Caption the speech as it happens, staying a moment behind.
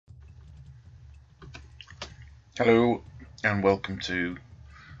Hello and welcome to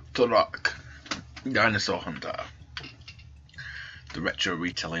Turok, Dinosaur Hunter, the retro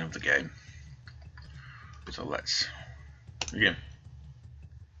retelling of the game. So let's begin.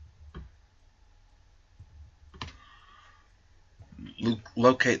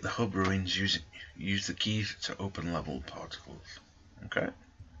 Locate the hub ruins. Use the keys to open level particles. Okay.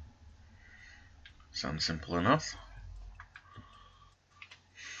 Sounds simple enough.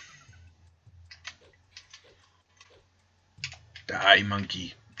 Die,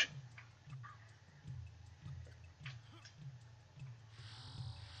 monkey.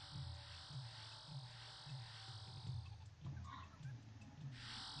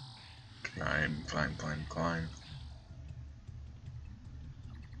 Climb, climb, climb, climb.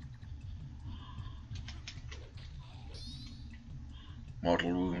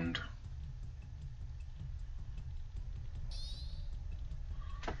 Mortal wound.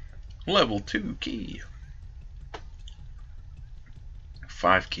 Level 2 key.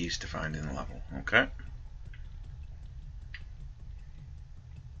 5 keys to find in the level. Okay.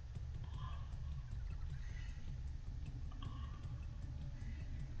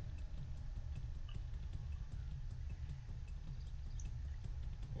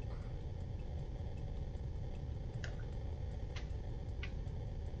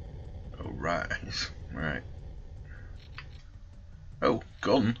 Oh, right. Right. Oh,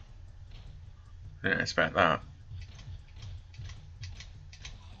 gun. Didn't expect that.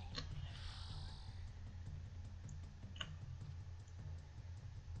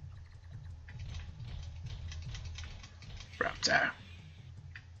 Raptor.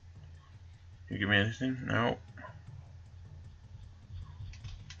 You give me anything? No.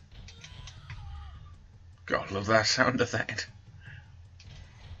 God, love that sound effect.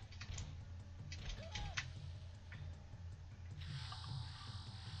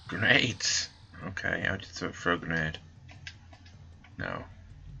 Grenades. Okay, how do you throw a grenade? No.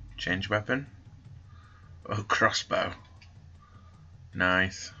 Change weapon. Oh, crossbow.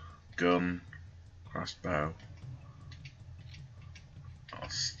 Knife. Gun. Crossbow.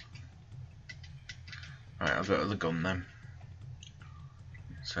 Right, I'll go to the gun then.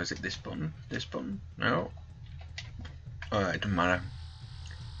 So is it this button? This button? No. Alright, it doesn't matter.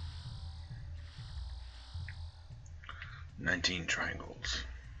 19 triangles.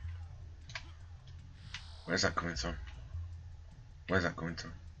 Where's that coming from? Where's that coming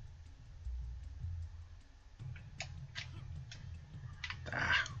from?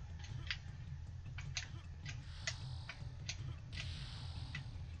 Ah.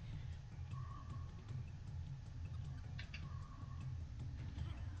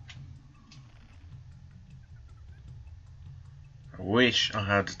 I wish I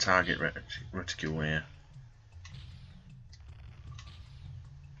had a target reticule here.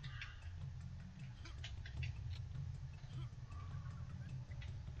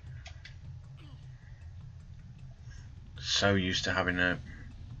 So used to having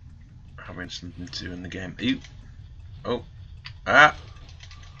something to do in the game. Ew. Oh. Ah.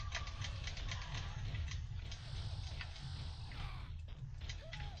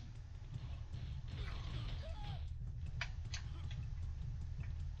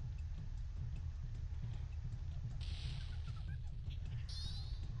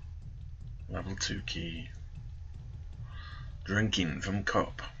 Level 2 key. Drinking from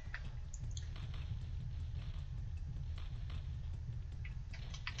cup.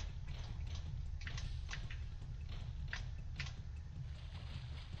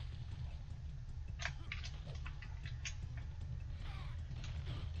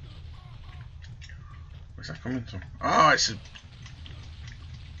 Where's that coming from? Oh, it's a...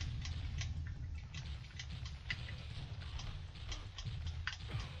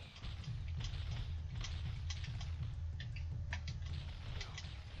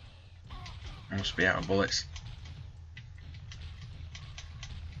 Must be out of bullets.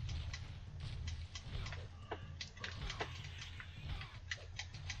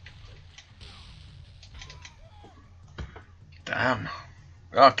 Damn.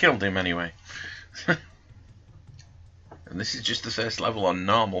 Oh, I killed him anyway. And this is just the first level on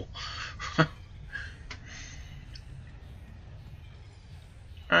normal.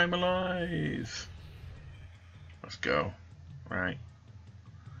 I'm alive. Let's go. Right.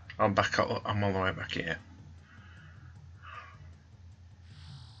 I'm all the way back here.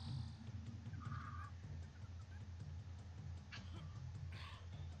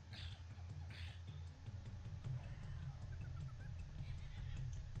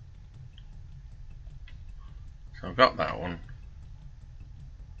 So I've got that one.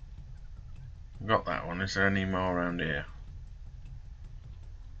 I've got that one. Is there any more around here?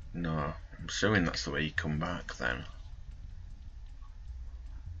 No, I'm assuming that's the way you come back then.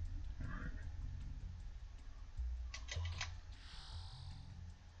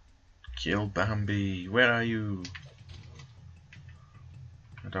 Kill Bambi, where are you?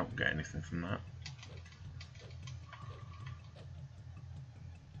 I don't get anything from that.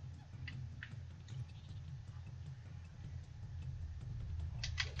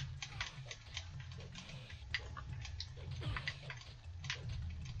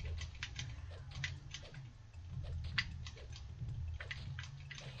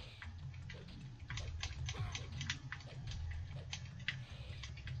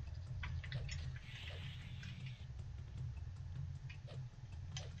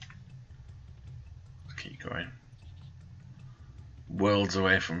 Keep going. Worlds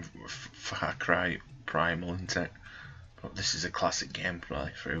away from Far Cry Primal, isn't it? But this is a classic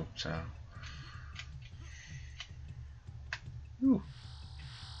gameplay through, so. Ooh.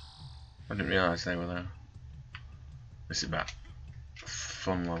 I didn't realise they were there. This is about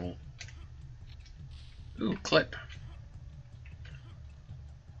fun level. Ooh, clip.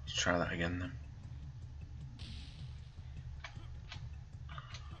 Let's try that again then.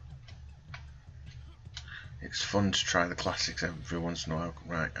 It's fun to try the classics every once in a while.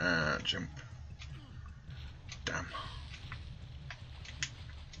 Right, jump. Damn.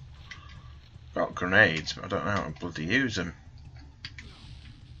 Got grenades, but I don't know how to bloody use them.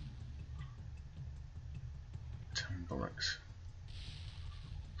 10 bullets.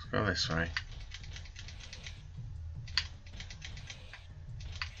 Let's go this way.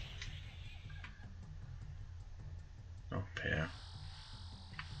 Up here.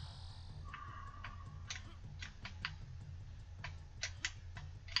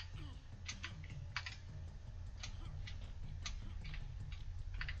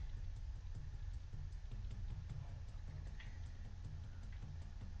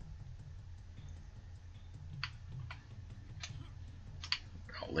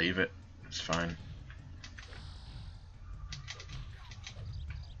 I'll leave it. It's fine.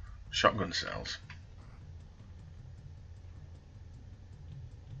 Shotgun cells.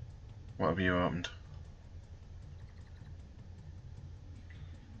 What have you opened?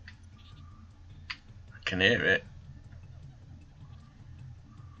 I can hear it.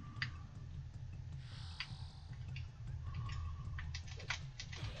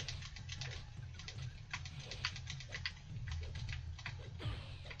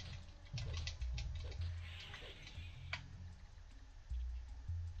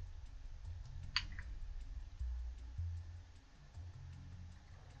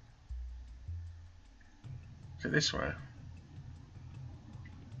 Is it this way?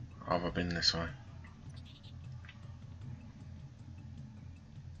 Or have I been this way?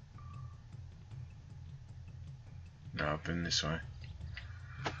 No, I've been this way.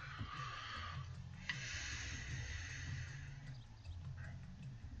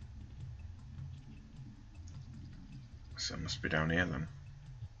 So it must be down here then.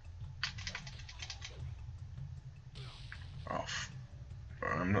 Off.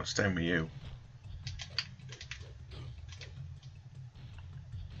 I'm not staying with you.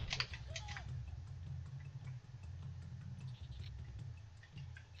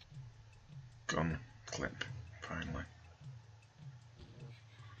 Gun clip, finally.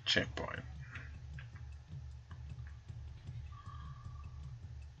 Checkpoint.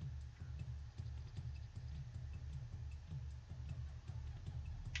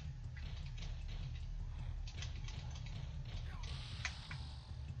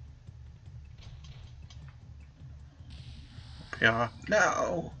 Yeah.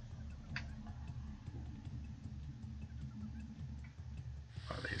 No!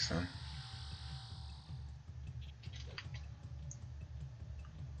 What are these then?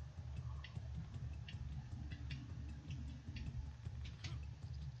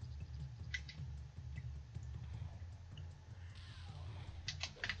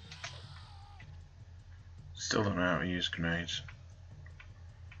 Still don't know how to use grenades.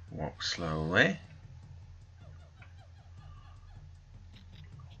 Walk slowly.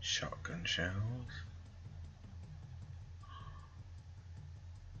 Shotgun shells.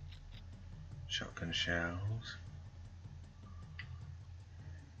 Shotgun shells.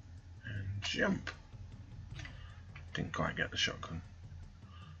 And jump. Didn't quite get the shotgun.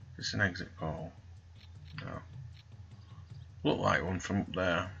 Is this an exit pole? No. Look like one from up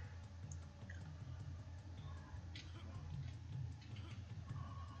there.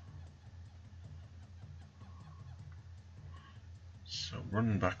 So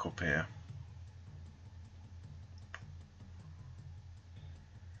run back up here.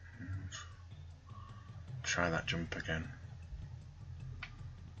 And try that jump again.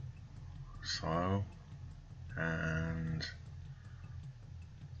 Slow. And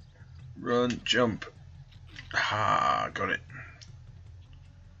run, jump. Ah, got it.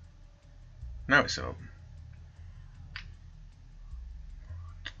 Now it's up.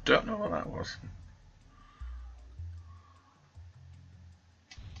 Don't know what that was.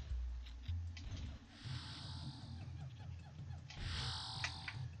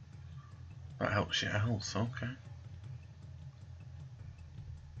 That helps your health, okay.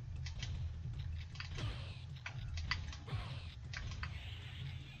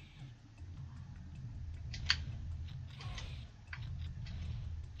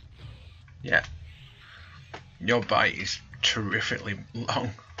 Yeah. Your bite is terrifically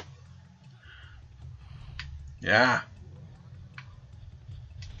long. Yeah.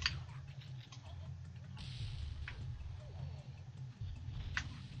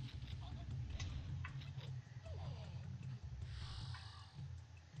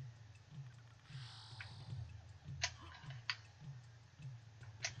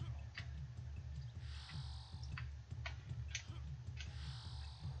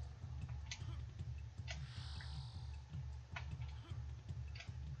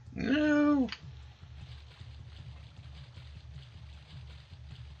 No.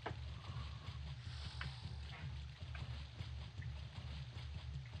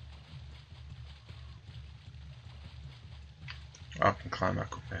 I can climb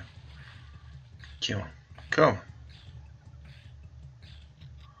back up there. Come on. Come on.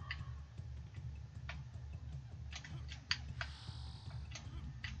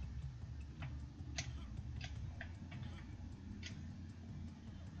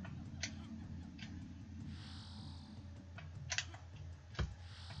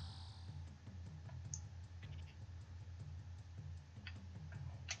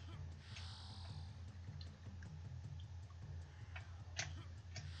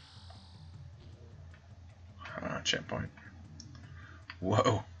 Ah, checkpoint.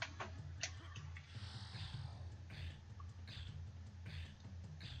 Whoa.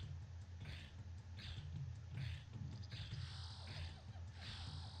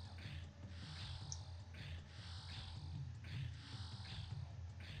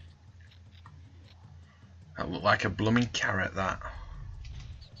 That looked like a blooming carrot, that.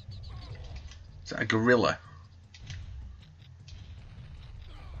 Is that a gorilla?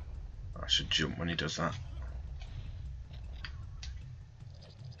 I should jump when he does that.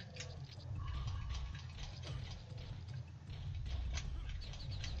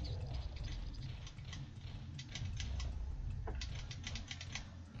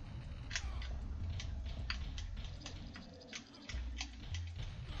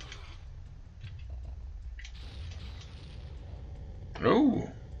 Oh!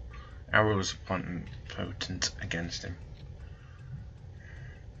 Arrows potent against him.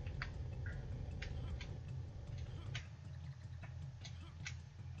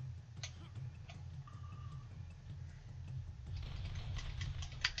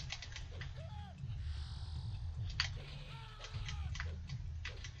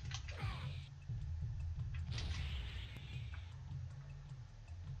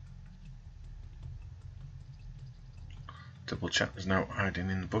 Double check there's no hiding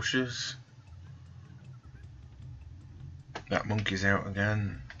in the bushes. That monkey's out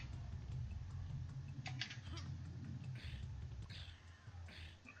again.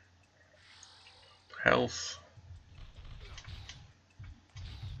 Health.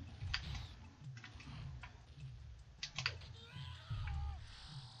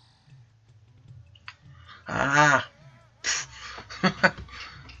 Ah!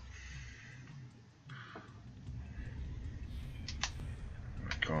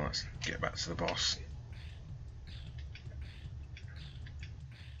 Come on, let's get back to the boss.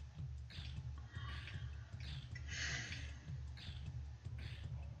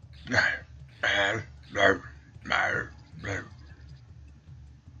 No. No. No. No. No.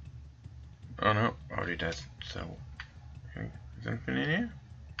 Oh no, already dead. So, is anything in here?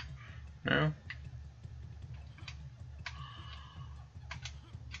 No?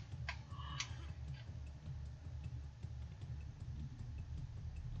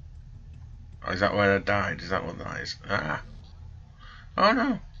 Oh, is that where I died? Is that what that is? Ah! Oh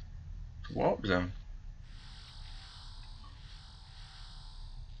no! It's a warp zone.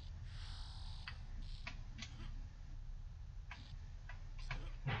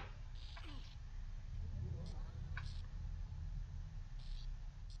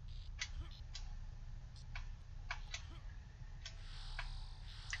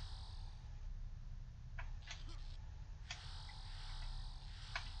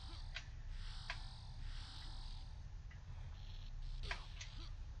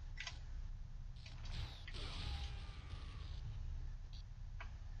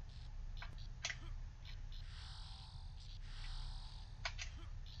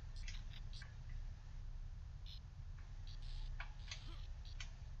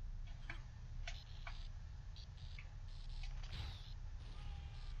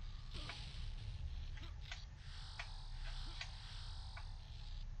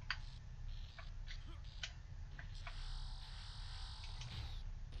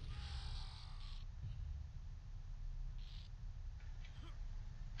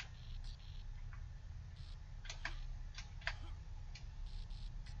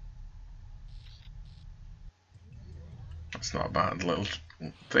 It's not a bad little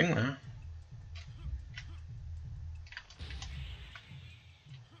thing there.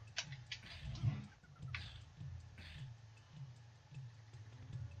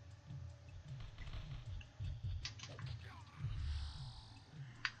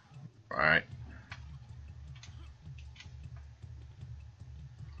 Right.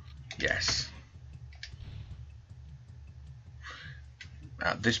 Yes.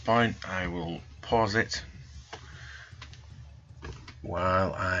 At this point, I will pause it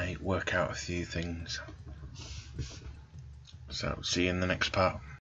while I work out a few things. So, see you in the next part.